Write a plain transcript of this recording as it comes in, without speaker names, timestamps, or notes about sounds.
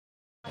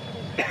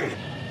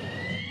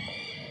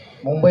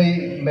Mumbai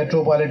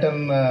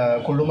metropolitan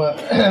குழும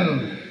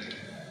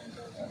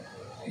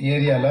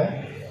ஏரியாவில்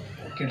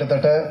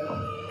கிட்டத்தட்ட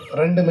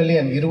 2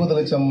 மில்லியன் 20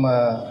 லட்சம்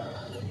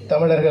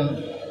தமிழர்கள்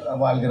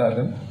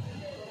வாழ்கிறார்கள்.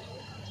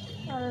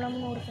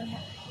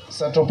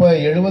 சற்றொப்ப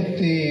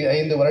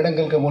 75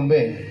 வருடங்களுக்கு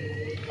முன்பே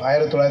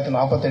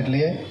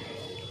 1948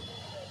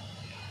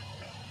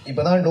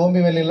 இப்போ தான்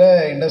டோம்பிவெல்லியில்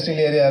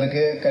இண்டஸ்ட்ரியல் ஏரியா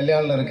இருக்குது,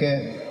 கல்யாணில்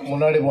இருக்குது.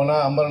 முன்னாடி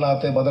போனால்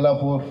அம்பர்நாத்,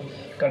 பதலாப்பூர்,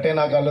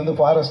 கட்டைநாக்காலேருந்து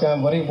ஃபாரஸ்ட்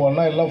கேம்ப் வரைக்கும்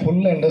போனால் எல்லாம்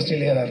ஃபுல்லாக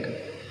இண்டஸ்ட்ரியல் ஏரியா இருக்குது.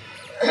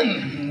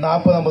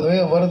 40-50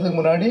 வருடத்துக்கு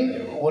முன்னாடி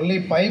ஒன்லி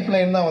பைப்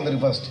லைன் தான்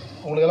வந்திருக்கு ஃபஸ்ட்.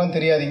 உங்களுக்கெல்லாம்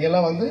தெரியாது,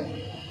 இங்கெல்லாம் வந்து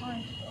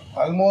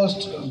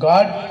ஆல்மோஸ்ட்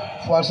காட்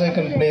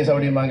ஃபார்சேக்கன் பிளேஸ்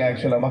அப்படிம்பாங்க.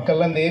 ஆக்சுவலாக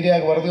மக்கள்லாம் இந்த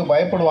ஏரியாவுக்கு வரதுக்கு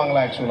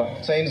பயப்படுவாங்களா. ஆக்சுவலாக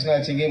சயின்ஸ்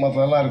ஸ்நாச்சிங்கு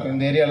மற்றதெல்லாம் இருக்கும்.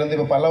 இந்த ஏரியாவிலேருந்து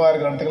இப்போ பல்லவா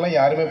இருக்கிற இடத்துக்குலாம்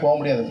யாருமே போக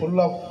முடியாது.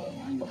 ஃபுல்லாக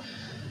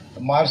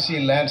மார்சி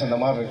லேண்ட்ஸ் அந்த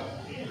மாதிரி இருக்குது.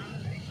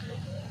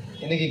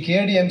 இன்றைக்கி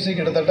கேடிஎம்சி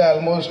கிட்டத்தட்ட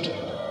ஆல்மோஸ்ட்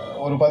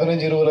ஒரு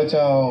 15-20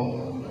 லட்சம்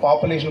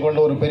பாப்புலேஷன் கொண்ட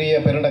ஒரு பெரிய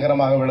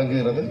பெருநகரமாக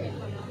விளங்குகிறது.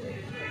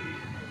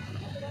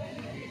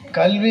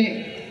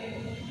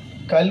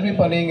 கல்வி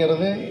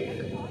பணிங்கிறது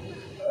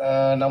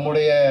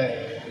நம்முடைய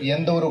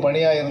எந்த ஒரு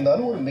பணியாக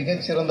இருந்தாலும் ஒரு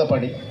மிகச்சிறந்த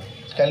பணி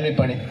கல்வி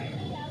பணி.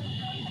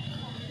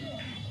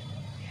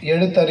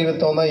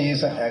 எழுத்தறிவித்தவன் தான்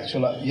ஈசன்.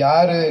 ஆக்சுவலாக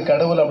யார்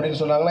கடவுள் அப்படின்னு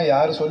சொன்னாங்களா,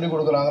 யார் சொல்லிக்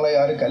கொடுக்குறாங்களா,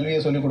 யார் கல்வியை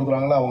சொல்லிக்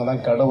கொடுக்குறாங்களோ அவங்க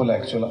தான் கடவுள்.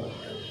 ஆக்சுவலாக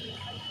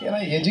ஏன்னா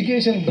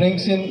education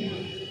brings in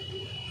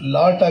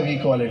lot of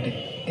equality.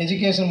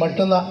 Education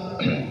மட்டும்தான்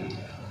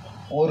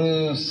ஒரு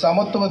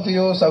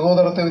சமத்துவத்தையோ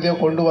சகோதரத்தையோ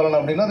கொண்டு வரணும்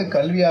அப்படின்னா அது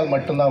கல்வியால்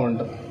மட்டும்தான்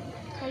உண்டு.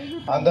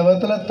 அந்த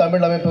விதத்தில்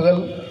தமிழ்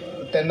அமைப்புகள்,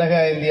 தென்னக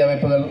இந்திய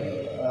அமைப்புகள்,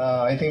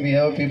 I think we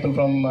have people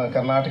from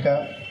Karnataka,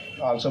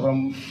 also from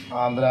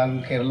Andhra and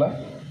Kerala,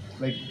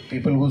 like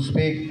people who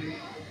speak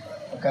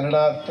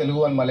Kannada,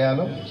 Telugu and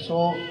Malayalam. So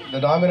the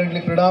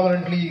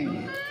predominantly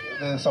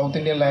the South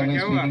Indian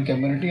language speaking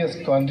community has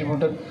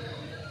contributed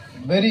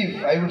very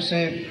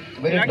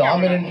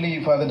dominantly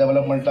for the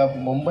development of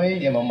Mumbai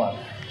MMR.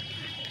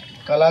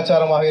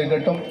 கலாச்சாரமாக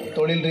இருக்கட்டும்,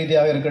 தொழில்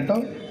ரீதியாக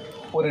இருக்கட்டும்,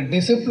 ஒரு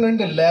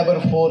disciplined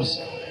labour force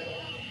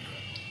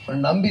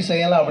நம்பி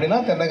செய்யலாம் அப்படின்னா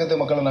தென்னகத்து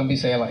மக்களை நம்பி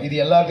செய்யலாம். இது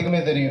எல்லாத்துக்குமே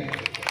தெரியும்.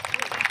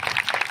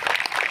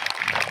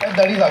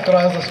 That is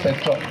across the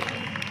spectrum.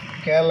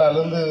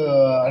 கேரளாலேருந்து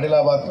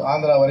Adilabad,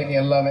 Andhra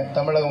வரைக்கும் எல்லாமே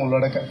தமிழகம்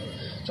உள்ளடக்க.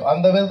 ஸோ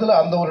அந்த விதத்தில்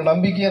அந்த ஒரு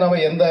நம்பிக்கையை நம்ம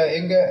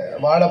எங்கே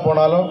வாழ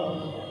போனாலும்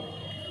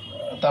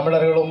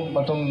தமிழர்களும்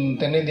மற்றும்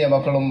தென்னிந்திய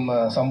மக்களும்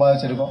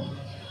சம்பாதிச்சிருக்கோம்.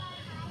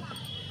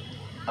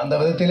 அந்த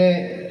விதத்திலே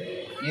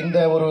இந்த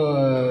ஒரு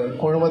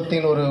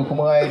குழுமத்தின் ஒரு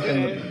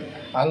குமுகாயத்தின்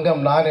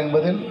அங்கம் நான்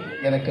என்பதில்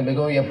எனக்கு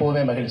மிகவும்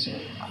எப்போதுமே மகிழ்ச்சி.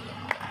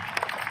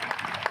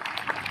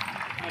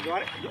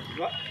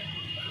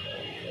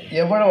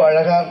 எவ்வளவு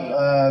அழகாக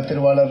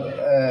திருவாளர்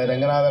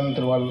ரங்கநாதன்,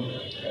 திருவாளர்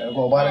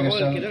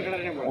கோபாலகிருஷ்ணன்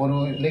ஒரு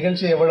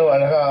நிகழ்ச்சி எவ்வளவு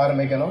அழகாக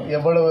ஆரம்பிக்கணும்,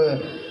 எவ்வளவு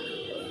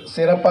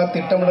சிறப்பாக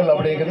திட்டமிடல்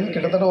அப்படிங்கிறது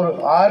கிட்டத்தட்ட ஒரு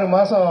 6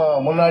 மாதம்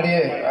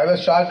முன்னாடியே ஐ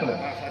வாஸ் ஷாக்டு.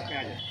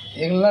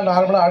 எங்களாம்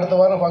நார்மலாக அடுத்த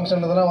வாரம்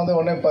ஃபங்க்ஷன் இதெல்லாம் வந்து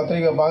உடனே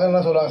பத்திரிக்கை வைப்பாங்க.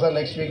 என்ன சொல்லுவாங்க, சார்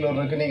நெக்ஸ்ட் வீக்கில்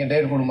ஒன்று இருக்குது, நீங்கள்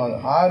டேட் கொடுப்பாங்க.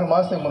 6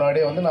 மாதத்துக்கு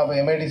முன்னாடியே வந்து நான் இப்போ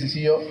MIDC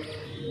CEO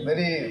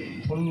very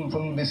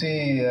full busy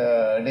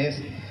days.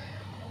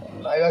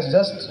 I was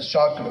just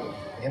shocked.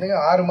 எனக்கு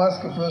 6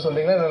 மாதத்துக்கு இப்போ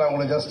சொல்கிறீங்களா, இல்லை நான்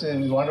உங்களை just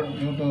wanted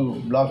you to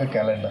black a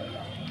calendar.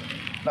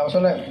 நான்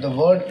சொன்னேன், the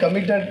word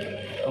committed,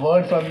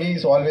 word from me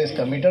is always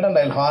committed and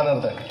I will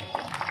honour that.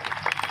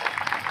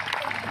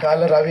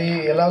 காலைல ரவி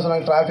எல்லாம்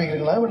சொன்னாங்க டிராஃபிக்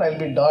இருக்குன்னா, but I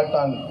will be dot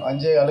on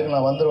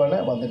 5:15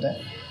 நான் வந்துட்டேன்.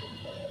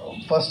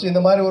 ஃபஸ்ட்டு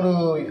இந்த மாதிரி ஒரு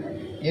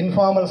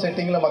இன்ஃபார்மல்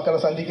செட்டிங்கில் மக்களை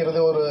சந்திக்கிறது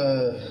ஒரு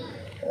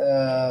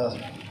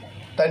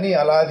தனி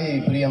அலாதி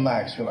பிரியம் தான்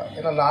ஆக்சுவலாக.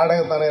 ஏன்னா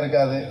நாடகத்தானே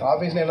இருக்காது.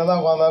 ஆஃபீஸில் என்ன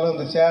தான் உட்காந்தாலும்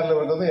இந்த சேரில்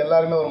இருக்கிறது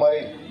எல்லாருமே ஒரு மாதிரி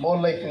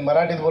மோர் லைக்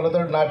மராட்டி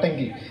போலத்தோட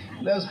நாட்டங்கி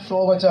இல்லை, so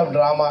much of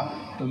drama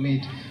to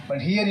meet.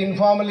 But here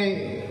இன்ஃபார்மலி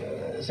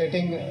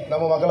setting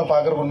நம்ம மக்களை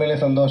பார்க்குற உண்மையிலே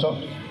சந்தோஷம்.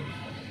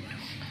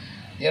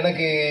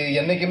 எனக்கு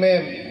என்றைக்குமே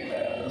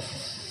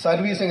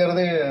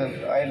சர்வீஸுங்கிறது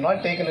I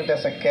not taken it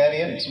as a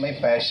carrier, it's my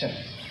passion.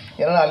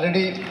 ஏன்னா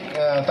ஆல்ரெடி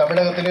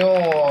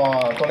தமிழகத்துலேயும்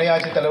துணை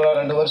ஆட்சித் தலைவராக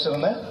 2 வருஷம்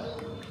இருந்தேன்.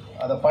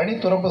 அதை பணி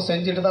துறப்பு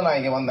செஞ்சுட்டு தான் நான்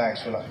இங்கே வந்தேன்.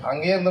 ஆக்சுவலாக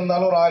அங்கேயே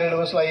இருந்திருந்தாலும் ஒரு 6-7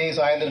 வருஷம் IAS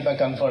ஆயிருந்திருப்பேன்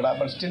கன்ஃபர்டாக.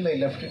 But still I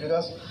left it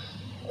because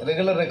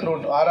regular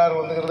recruit RR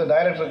வந்துக்கிறது,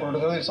 direct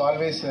ரெக்ரூட்டுங்கிறது it's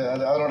always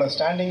அதனோட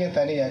ஸ்டாண்டிங்கே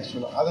தனி.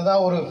 ஆக்சுவலாக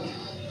அதுதான் ஒரு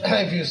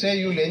if you say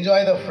you will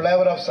enjoy the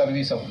flavour of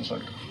service அப்படின்னு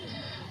சொல்லிட்டு.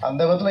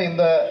 அந்த விதத்தில்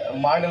இந்த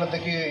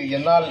மாநிலத்துக்கு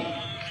என்னால்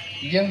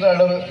இயன்ற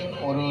அளவு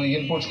ஒரு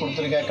இன்புட்ஸ்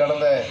கொடுத்துருக்கேன்.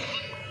 கடந்த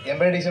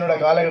MIDCயோட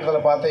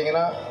காலகட்டத்தில்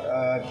பார்த்தீங்கன்னா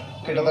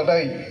கிட்டத்தட்ட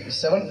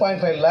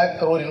 7.5 lakh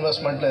crore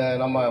இன்வெஸ்ட்மெண்ட்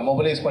நம்ம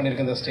மொபிலைஸ்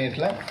பண்ணியிருக்கோம் இந்த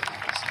ஸ்டேட்டில்.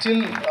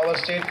 Still our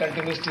state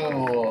continues to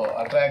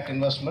attract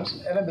investments.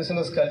 ஏன்னா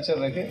பிஸ்னஸ் கல்ச்சர்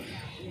இருக்குது,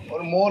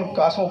 ஒரு மோர்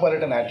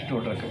காஸ்மோபாலிட்டன்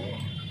ஆட்டிடியூட் இருக்குது.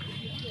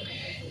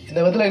 இந்த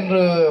விதத்தில்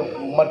இன்று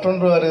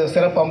மற்றொன்று ஒரு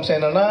சிறப்பு அம்சம்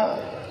என்னென்னா,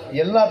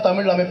 எல்லா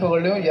தமிழ்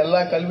அமைப்புகளையும்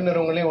எல்லா கல்வி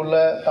நிறுவனங்களையும் உள்ள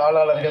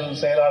தாளாளர்கள்,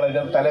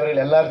 செயலாளர்கள்,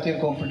 தலைவர்கள்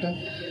எல்லாத்தையும் கூப்பிட்டு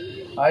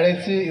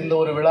அழைத்து இந்த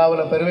ஒரு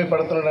விழாவில்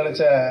பெருமைப்படுத்தணும்னு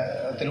நினச்ச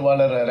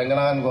திருவாளர்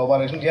ரங்கநாதன்,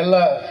 கோபாலகிருஷ்ணன்,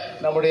 எல்லா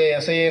நம்முடைய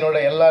SIAனோட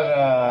எல்லா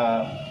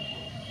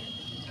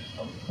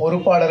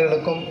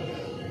பொறுப்பாளர்களுக்கும்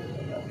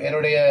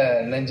என்னுடைய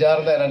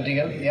நெஞ்சார்ந்த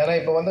நன்றிகள். ஏன்னா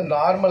இப்போ வந்து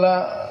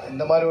நார்மலாக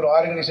இந்த மாதிரி ஒரு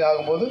ஆர்கனைசேஷன்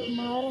ஆகும்போது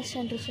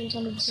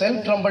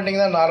செல்ஃப்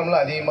ட்ரம்பண்டிங் தான்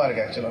நார்மலாக அதிகமாக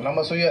இருக்குது. ஆக்சுவலாக நம்ம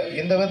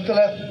இந்த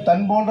விதத்தில்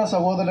தன் போன்ற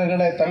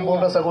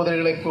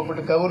சகோதரிகளை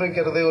கூப்பிட்டு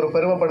கௌரவிக்கிறது, ஒரு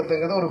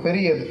பெருமைப்படுத்துங்கிறது ஒரு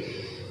பெரிய இது.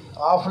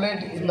 ஆஃப்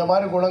லைட் இந்த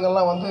மாதிரி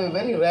குணங்கள்லாம் வந்து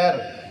வெரி ரேர்.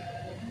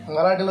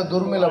 மராட்டியில்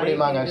துர்மில்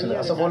அப்படிம்பாங்க. ஆக்சுவலி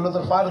असं बोललो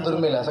तर फार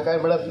दुर्मिळ असं काही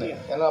मिळत नाही.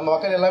 ஏன்னா நம்ம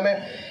மக்கள் எல்லாமே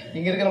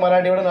இங்கே இருக்கிற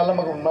மராட்டியோட நல்ல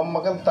மக்கள், நம்ம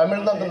மக்கள்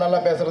தமிழ் தான் நல்லா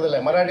பேசுகிறது இல்லை,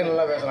 மராட்டி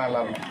நல்லா பேசுகிறாங்க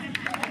எல்லாரும்.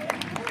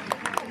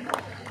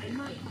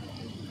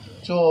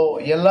 ஸோ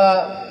எல்லா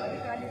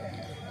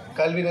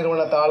கல்வி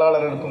நிறுவன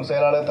தாளாளர்களுக்கும்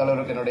செயலாளர்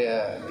தலைவருக்கும் என்னுடைய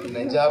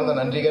நெஞ்சார்ந்த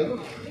நன்றிகள்.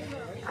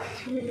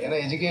 ஏன்னா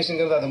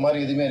எஜுகேஷனுங்கிறது அது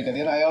மாதிரி எதுவுமே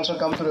இருக்காது. ஏன்னா I also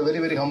come to very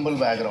very humble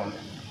background.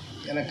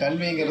 ஏன்னா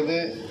கல்விங்கிறது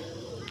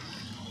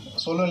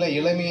சொல்லலை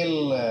இளமையில்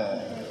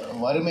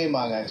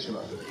வறுமைமாங்க.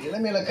 ஆக்சுவலாக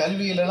இளமையில்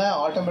கல்வி இல்லைன்னா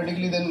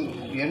ஆட்டோமேட்டிக்லி தென்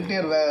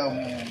என்டையர்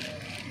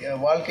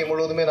வாழ்க்கை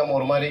முழுவதுமே நம்ம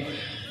ஒரு மாதிரி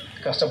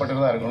கஷ்டப்பட்டு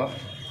தான் இருக்கணும்.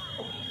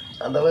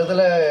 அந்த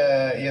விதத்தில்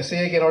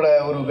எஸ்ஏக்கு என்னோட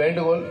ஒரு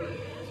வேண்டுகோள்,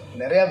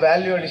 நிறையா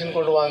வேல்யூ அடிஷன்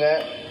கொண்டு வாங்க,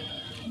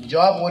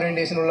 ஜாப்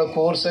ஓரியன்டேஷன் உள்ள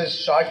கோர்சஸ்,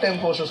 ஷார்ட் டைம்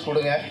கோர்சஸ்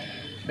கொடுங்க.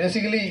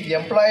 பேசிக்கலி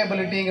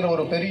எம்ப்ளாயபிலிட்டிங்கிற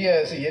ஒரு பெரிய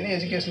எனி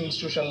எஜுகேஷன்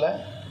இன்ஸ்டியூஷனில்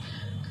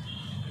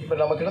இப்போ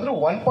நம்ம கிட்டத்தட்ட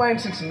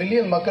 1.6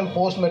 மில்லியன் மக்கள்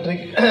போஸ்ட்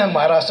மெட்ரிக்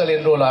மகாராஷ்டிராவில்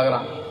என்ரோல்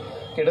ஆகிறான்.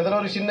 கிட்டத்தட்ட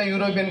ஒரு சின்ன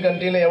யூரோப்பியன்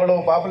கண்ட்ரியில் எவ்வளோ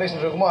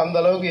பாப்புலேஷன் இருக்குமோ அந்த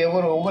அளவுக்கு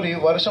ஒவ்வொரு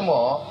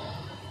வருஷமும்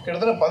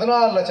கிட்டத்தட்ட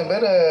 14 லட்சம்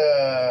பேர்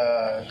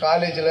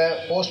காலேஜில்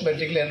போஸ்ட்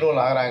மெட்ரிக்கில்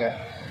என்ரோல் ஆகிறாங்க.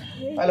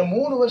 அதில்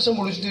 3 வருஷம்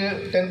முடிச்சுட்டு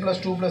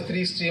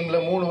 10+2+3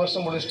 ஸ்ட்ரீமில் 3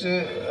 வருஷம் முடிச்சுட்டு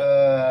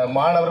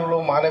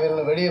மாணவர்களும்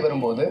வெளியே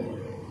வரும்போது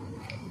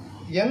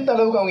எந்த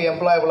அளவுக்கு அவங்க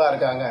எம்ப்ளாயபிளாக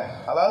இருக்காங்க,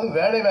 அதாவது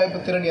வேலை வாய்ப்பு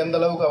திறன் எந்த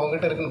அளவுக்கு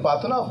அவங்ககிட்ட இருக்குன்னு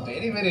பார்த்தோன்னா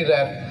வெரி வெரி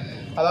ரேர்.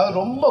 அதாவது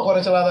ரொம்ப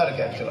குறைச்சலாக தான்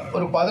இருக்குது. ஆக்சுவலாக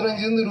ஒரு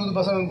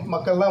 15-20%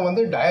 மக்கள் தான்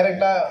வந்து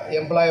டைரெக்டாக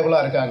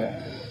எம்ப்ளாயபிளாக இருக்காங்க.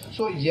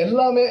 ஸோ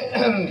எல்லாமே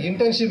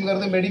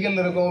இன்டர்ன்ஷிப்ங்கிறது மெடிக்கல்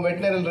இருக்கும்,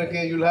 வெட்டினரியில்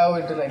இருக்குது, you'll have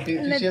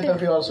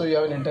physiotherapy also you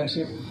have an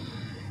internship.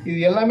 இது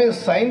எல்லாமே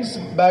சயின்ஸ்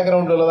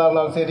பேக்ரவுண்டில் தான்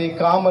இருந்தாலும் சரி,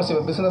 காமர்ஸ்,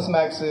 இப்போ பிஸ்னஸ்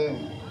மேக்ஸு,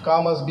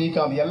 காமர்ஸ்,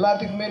 பிகாம்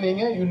எல்லாத்துக்குமே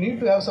நீங்கள் you need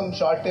to have some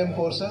short time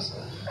courses.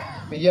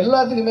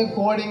 எல்லாத்துக்குமே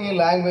கோடிங்,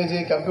 லாங்குவேஜ்,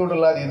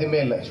 கம்ப்யூட்டரில் அது எதுவுமே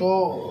இல்லை. So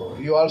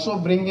you also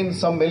bring in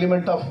some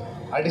element of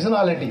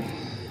அடிஷனாலிட்டி.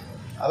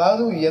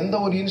 அதாவது எந்த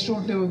ஒரு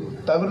இன்ஸ்டியூட்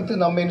தவிர்த்து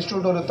நம்ம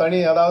இன்ஸ்டியூட் ஒரு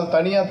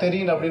தனியாக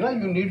தெரியும் அப்படின்னா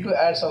you need to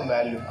add some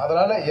value.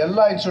 அதனால்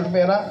எல்லா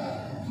இன்ஸ்டியூட்டுமே, ஏன்னா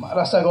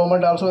Maharashtra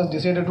government also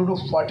decided to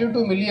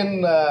 42 million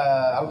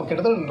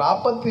கிட்டத்தட்ட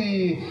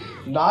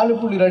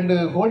 44.2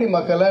 கோடி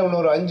மக்களை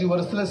இன்னொரு 5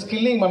 வருஷத்தில்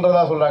ஸ்கில்லிங்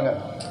பண்ணுறதா சொல்கிறாங்க.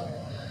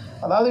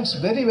 அதாவது இட்ஸ்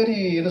வெரி வெரி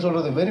என்ன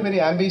சொல்கிறது, very very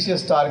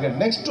ambitious target.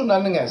 Next to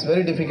நன்னுங்க, it's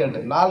very difficult.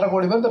 4.5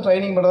 கோடி பேர்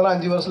ட்ரைனிங் பண்ணுறதுலாம்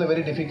 5 வருஷத்தில்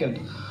வெரி டிஃபிகல்ட்.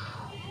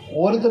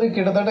 ஒருத்தருக்கு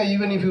கிட்டத்தட்ட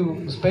even if you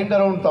spend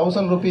around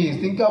 1000 rupees,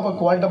 think of a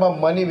quantum of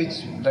money which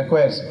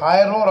requires.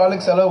 1000 ரூபா ஒரு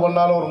ஆளுக்கு செலவு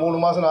பண்ணாலும் ஒரு 3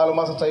 மாதம் 4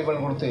 மாதம் ட்ரை பண்ணி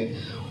கொடுத்து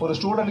ஒரு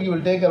ஸ்டூடெண்ட்டுக்கு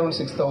வில் டேக் அரௌண்ட்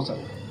 6000.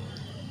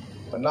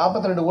 இப்போ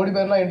 42 கோடி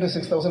பேர்லாம் இன்ட்டு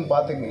 6000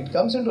 பார்த்துக்குங்க, it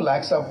comes into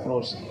lakhs of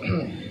crores.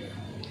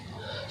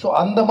 So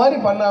அந்த மாதிரி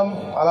பண்ண,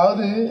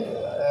 அதாவது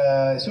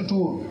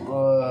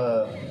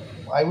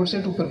I would say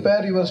to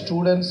prepare your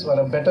students for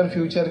a better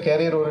future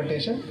career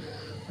orientation,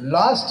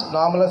 last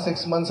normally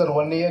 6 months or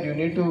 1 year you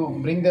need to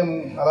bring them,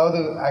 அதாவது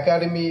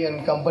academy and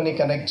company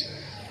connect,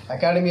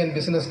 academy and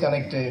business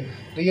connect,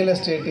 real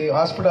estate,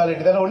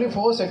 hospitality. There are only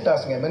 4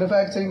 sectors,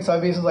 manufacturing,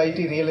 services, IT,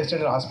 real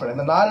estate and hospital.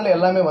 இந்த நாளில்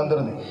எல்லாமே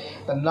வந்துடுது.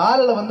 இந்த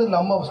நாளில் வந்து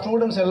நம்ம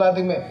students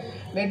எல்லாத்துக்குமே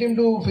let him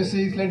do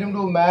physics, let him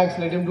do maths,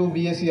 let him do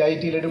BSc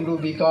IT, let him do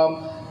BCom,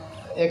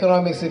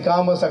 economics,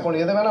 commerce, account,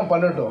 எதை வேணால்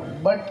பண்ணட்டும்.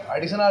 But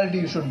அடிஷனாலிட்டி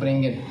you should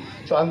bring in.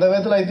 So அந்த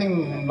விதத்தில் I think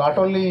not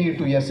only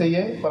to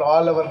SIA, for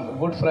all our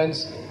good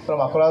friends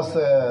from across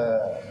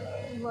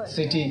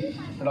city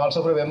and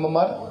also from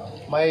MMR,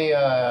 my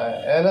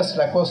earnest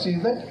request is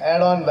that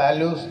add on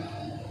values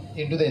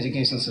into the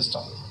education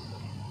system.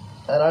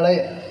 அதனால்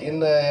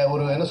இந்த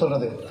ஒரு என்ன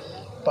சொல்கிறது,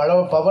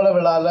 பவள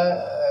விழாவில்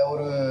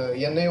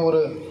என்னையும்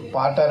ஒரு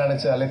பாட்டாக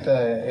நினச்சி அழைத்த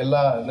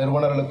எல்லா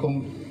நிறுவனர்களுக்கும்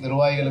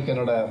நிர்வாகிகளுக்கு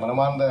என்னோட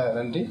மனமார்ந்த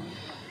நன்றி.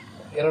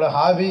 என்னோட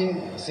ஹாபி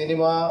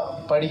சினிமா,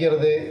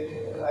 படிக்கிறது.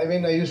 ஐ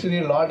மீன் ஐ use to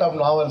read lot of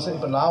novels.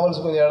 இப்போ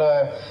நாவல்ஸ் கொஞ்சம்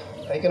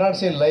ஐ cannot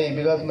say lie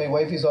because my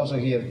wife is also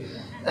here.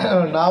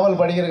 நாவல்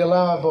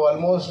படிக்கிறதுக்கெல்லாம் இப்போ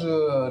ஆல்மோஸ்ட்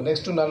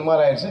நெக்ஸ்ட் டு நன்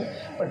மாதிரி ஆயிடுச்சு.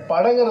 பட்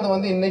படங்கிறது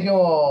வந்து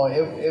இன்றைக்கும்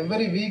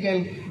every week I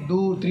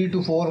two 3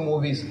 to 4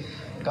 movies.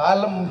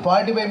 காலைல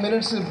 45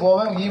 மினிட்ஸ்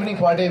போவேன், evening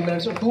 45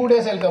 minutes. 2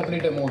 days I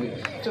complete a movie.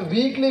 So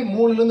weekly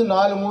 3 to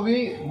 4 movie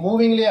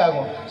மூவிங்லேயே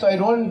ஆகும். So I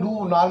don't do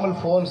normal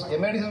phones.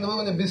 எம்ஐடிஸ் இருந்தபோது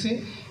கொஞ்சம் பிஸி,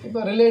 இப்போ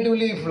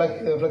ரிலேட்டிவ்லி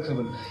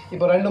ஃப்ளெக்சிபிள்.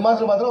 இப்போ 2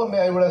 மாதத்தில்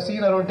பார்த்தோன்னா I would have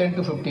seen around 10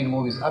 to 15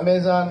 movies.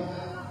 Amazon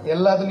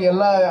எல்லாத்துலேயும்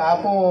எல்லா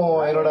ஆப்பும்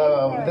என்னோட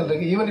இதில்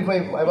இருக்குது. Even if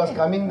I was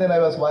coming then I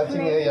was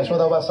வாட்சிங்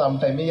யசோதாபா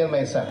some time, me and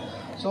my son.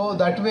 So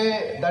that way,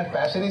 that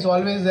passion is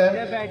always there.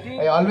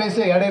 I always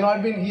say, had I not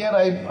been here,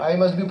 I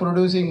must be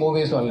producing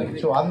movies only.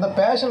 So அந்த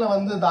பேஷனை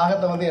வந்து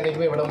தாகத்தை வந்து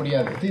என்றைக்குமே விட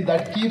முடியாது.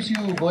 That keeps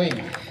you going.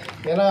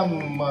 ஏன்னா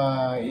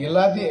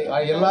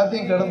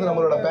எல்லாத்தையும் கடந்து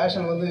நம்மளோட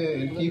பேஷன் வந்து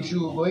keeps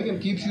you going and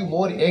keeps you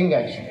more young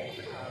actually.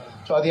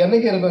 So so அது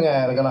என்றைக்கு இருக்குங்க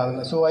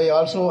Ranganathan. So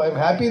I'm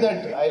happy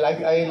that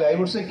I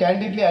would say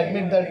கேண்டிட்லி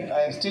admit that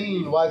I still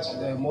watch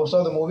most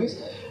of the movies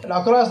and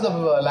across the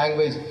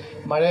language.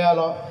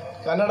 Malayalam,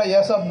 Kannada.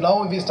 Yes of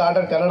now we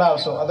started Kannada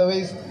also.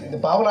 Otherwise இந்த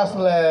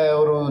பாபநாசத்தில்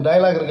ஒரு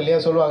dialogue இருக்கு இல்லையா,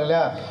 சொல்லுவாங்க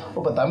இல்லையா,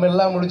 இப்போ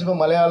தமிழ்லாம் முடிச்சு இப்போ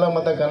மலையாளம்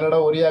மற்ற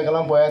கன்னடா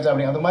ஒரியாக்கெல்லாம் போயாச்சு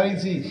அப்படி. அந்த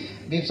மாதிரி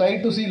we try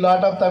to see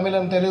lot of Tamil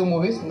and Telugu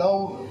movies now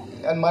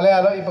and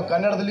Malayalam. இப்போ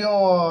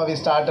கன்னடத்துலேயும் we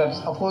started,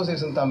 of course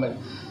it's in Tamil.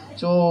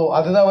 So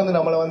அதுதான்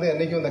நம்மளை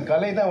என்றைக்கும் இந்த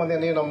கலை தான்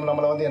என்னைக்கும்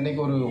நம்மளை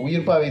என்றைக்கும் ஒரு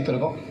உயிர்ப்பாக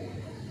வைத்திருக்கோம்.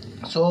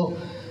 ஸோ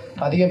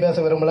அதிகம் பேச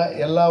விரும்பலை.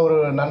 எல்லா ஒரு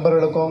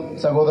நண்பர்களுக்கும்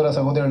சகோதர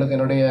சகோதரிகளுக்கும்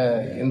என்னுடைய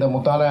இந்த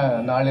முத்தான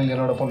நாளில்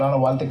என்னோட பொன்னான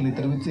வாழ்த்துக்களை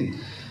தெரிவித்து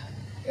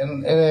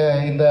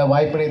இந்த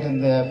வாய்ப்பினை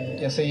இந்த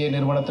SIA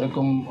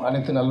நிறுவனத்திற்கும்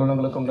அனைத்து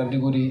நல்லுணங்களுக்கும் நன்றி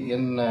கூறி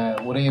என்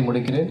உரையை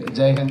முடிக்கிறேன்.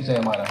 ஜெய்ஹிந்த்,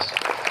 ஜெய்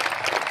மகாராஷ்டிரா.